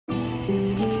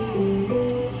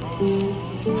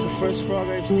largest frog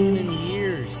I've seen in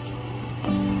years.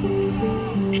 Dang,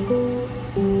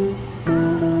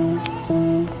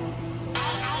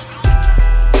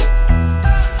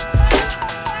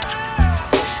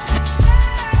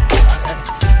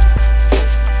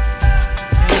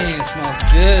 it smells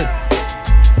good.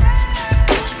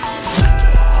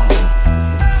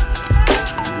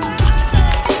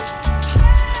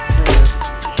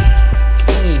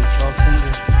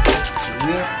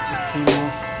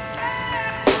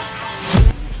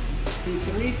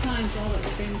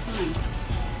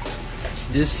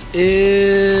 This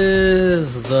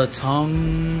is the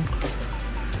tongue.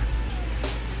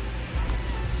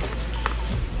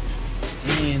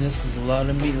 Dang, this is a lot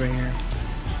of meat right here.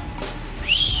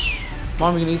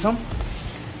 Mom, you gonna eat some?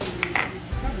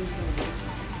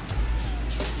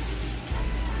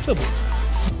 Good.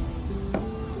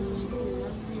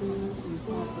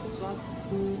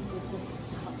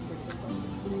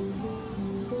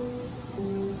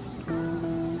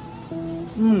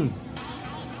 Mmm.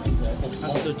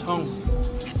 That's the tongue.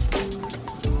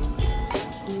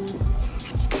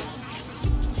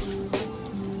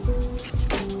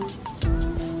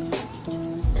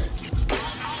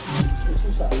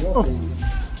 Oh.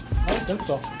 I don't think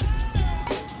so.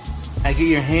 I get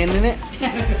your hand in it?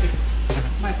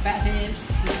 My fat hands.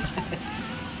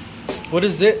 What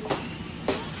is it?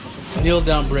 Kneel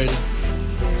down bread.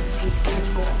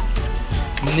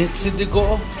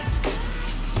 Nitsidego.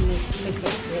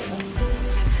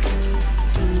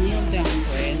 Kneel down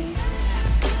bread.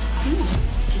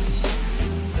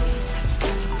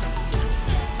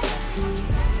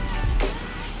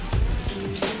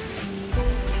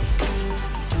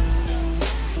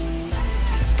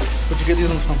 Where'd you get these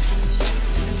ones from?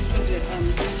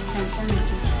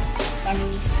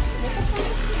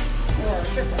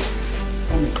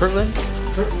 Kirtland?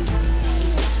 Kirtland.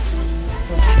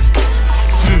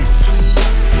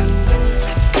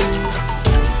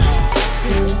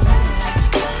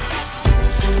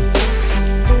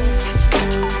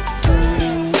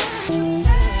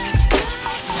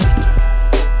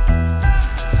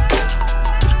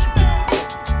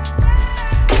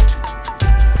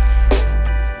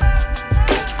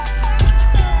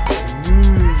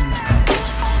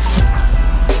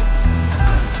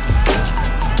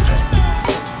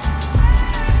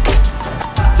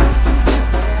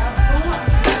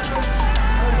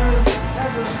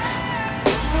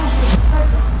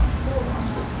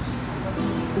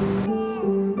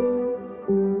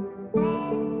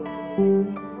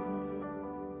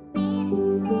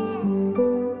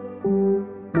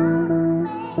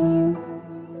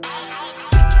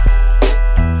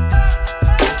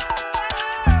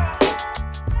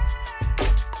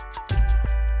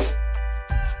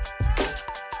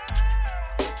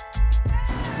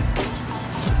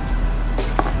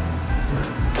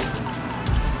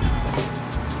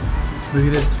 Look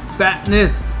at this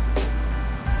fatness.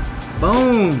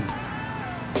 Boom.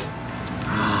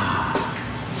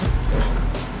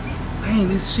 Dang,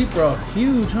 these sheep are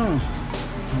huge, huh?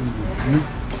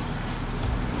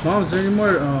 Mom, is there any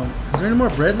more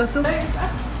bread left over?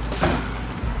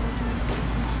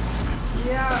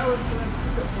 Yeah, I was going to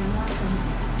cook it for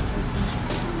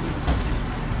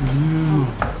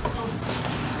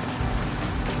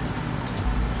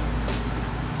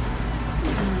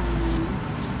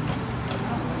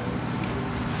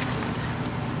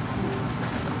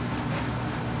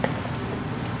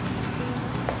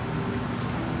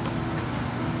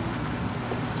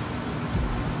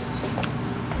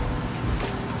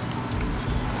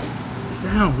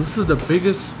Damn, this is the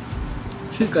biggest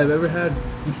chick I've ever had.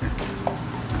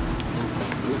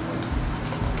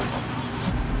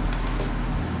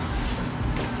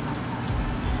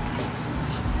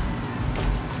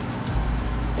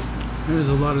 There's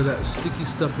a lot of that sticky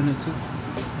stuff in it too.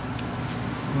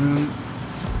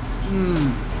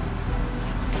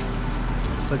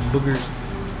 It's like boogers.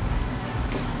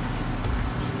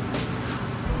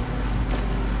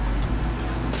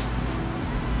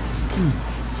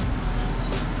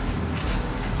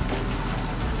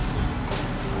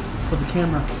 For the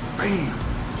camera. Bam!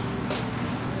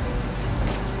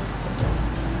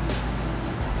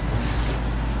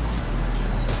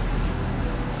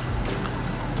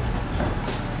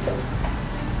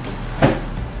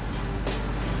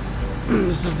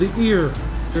 This is the ear.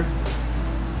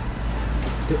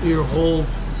 The ear hole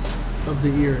of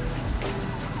the ear.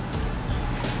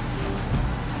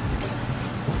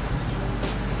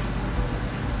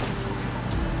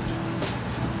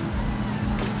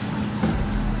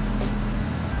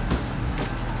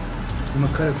 I'm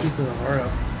gonna cut a piece of the heart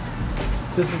out.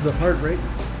 This is the heart, right?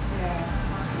 Yeah.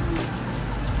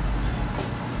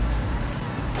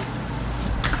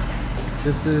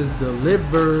 This is the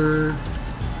liver.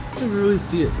 I didn't really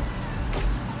see it.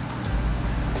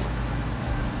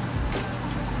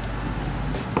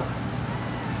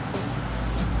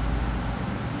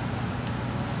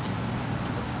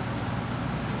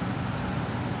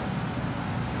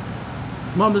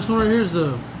 Mom, this one right here is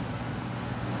the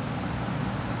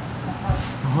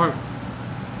heart.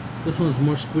 This one's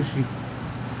more squishy.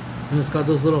 And it's got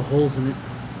those little holes in it.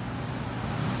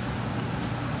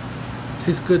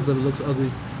 Tastes good, but it looks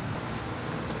ugly.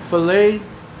 Filet.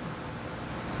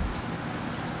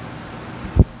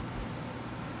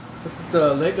 This is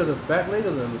the leg of the back leg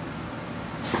of the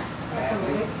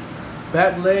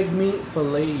back leg meat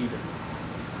filleted.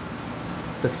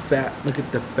 The fat. Look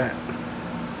at the fat.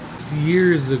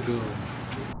 Years ago.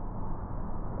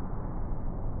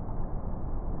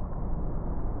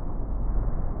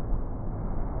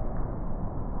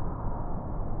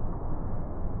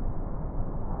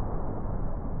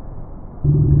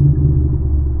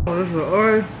 Oh, this is the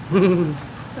eye.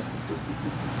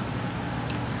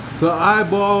 The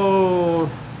eyeball.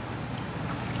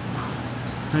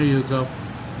 There you go.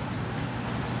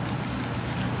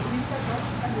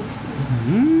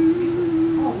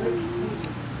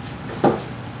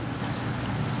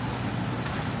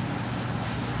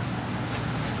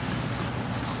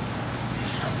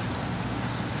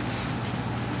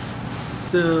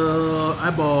 The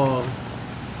eyeball.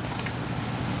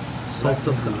 Salt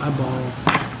up the eyeball.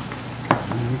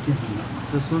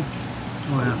 This one?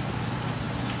 Oh yeah.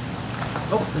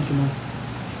 Oh, thank you, Mom.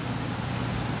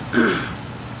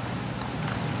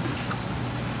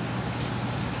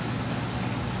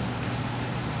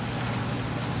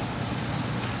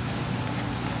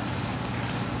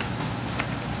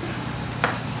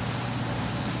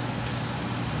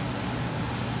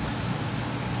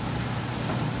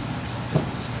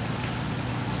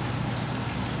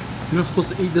 You're not supposed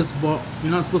to eat this ball.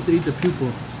 You're not supposed to eat the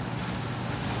pupil.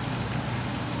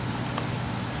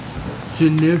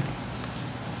 Junior.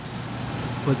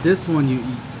 But this one you eat.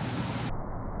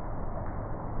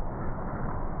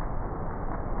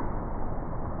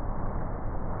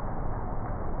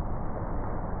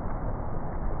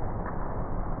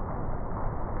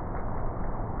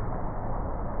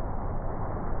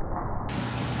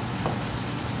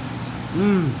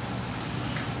 Mmm.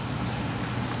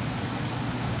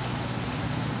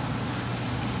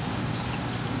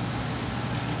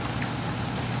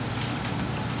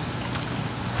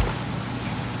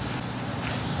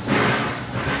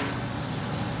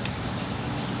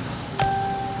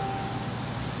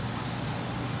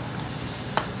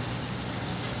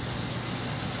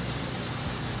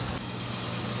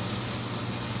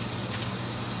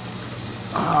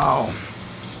 Ow.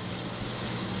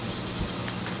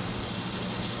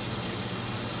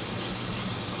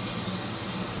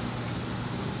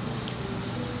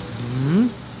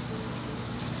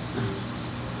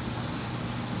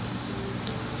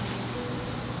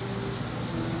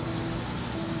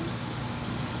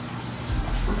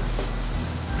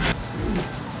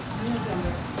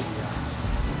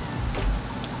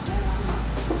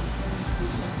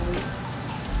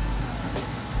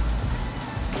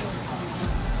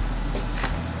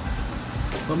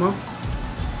 What, Mom?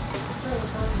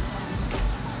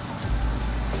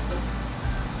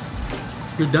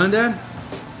 You're done, Dad?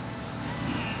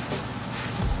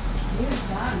 You're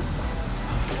done.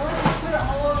 Put it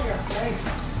all over your face.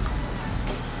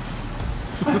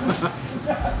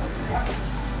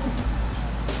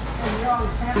 And you're on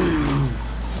camera.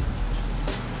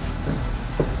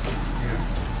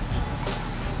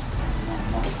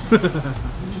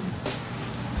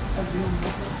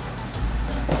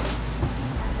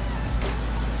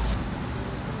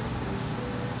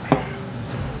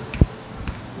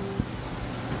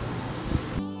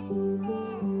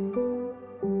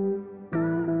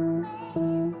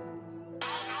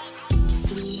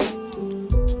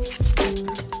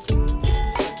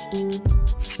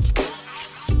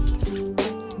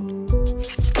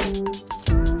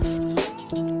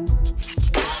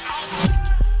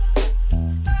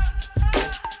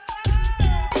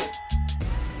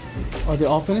 Are they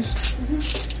all finished?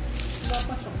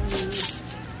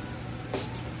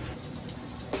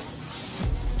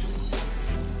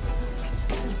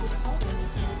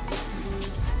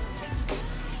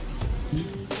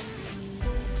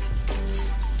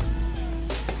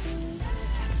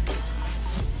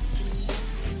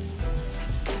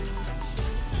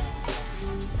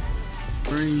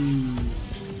 Brain.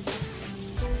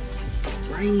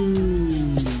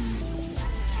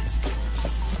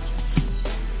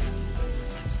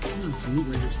 Some meat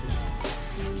right here still.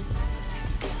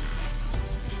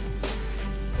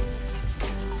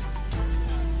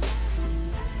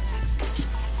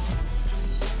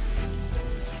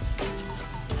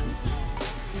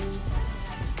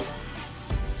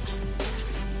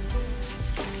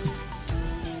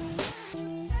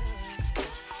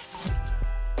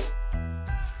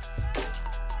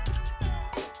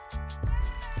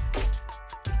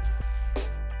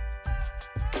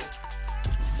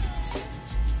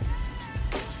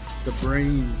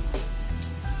 brain.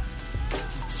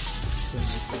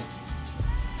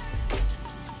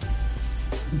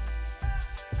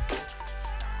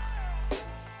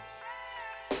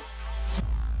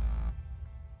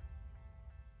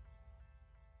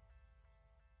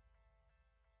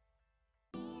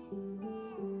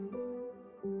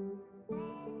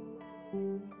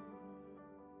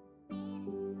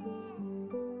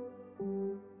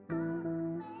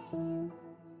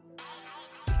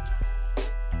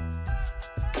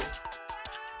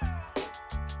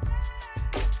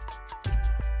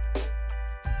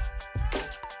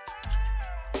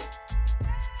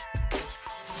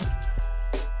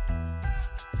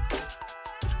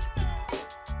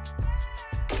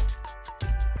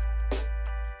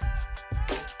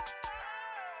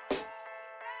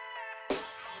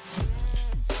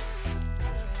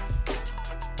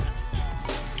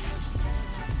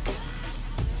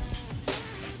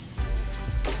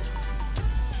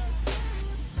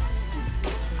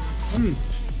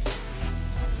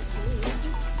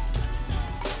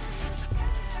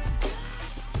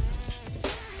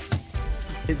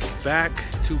 It's back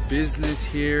to business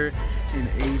here in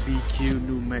ABQ,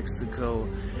 New Mexico.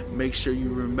 Make sure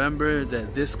you remember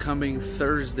that this coming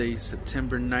Thursday,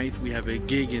 September 9th, we have a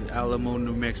gig in Alamo,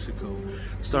 New Mexico.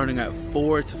 Starting at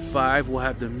 4 to 5, we'll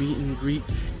have the meet and greet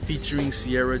featuring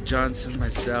Sierra Johnson,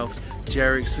 myself,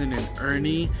 Jerickson, and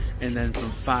Ernie. And then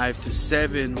from 5 to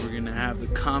 7, we're gonna have the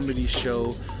comedy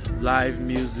show, live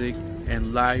music,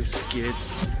 and live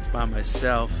skits by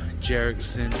myself,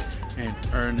 Jerickson, and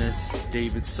Ernest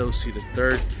David Sosi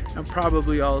III, and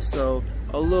probably also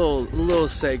a little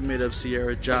segment of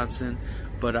Sierra Johnson.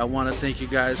 But I want to thank you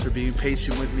guys for being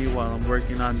patient with me while I'm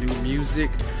working on new music.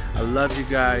 I love you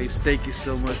guys. Thank you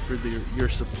so much for your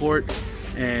support,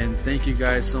 and thank you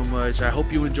guys so much. I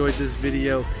hope you enjoyed this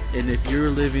video, and if you're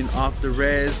living off the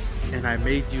res and I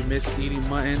made you miss eating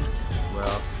mutton,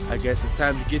 well, I guess it's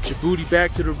time to get your booty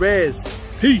back to the res.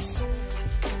 Peace.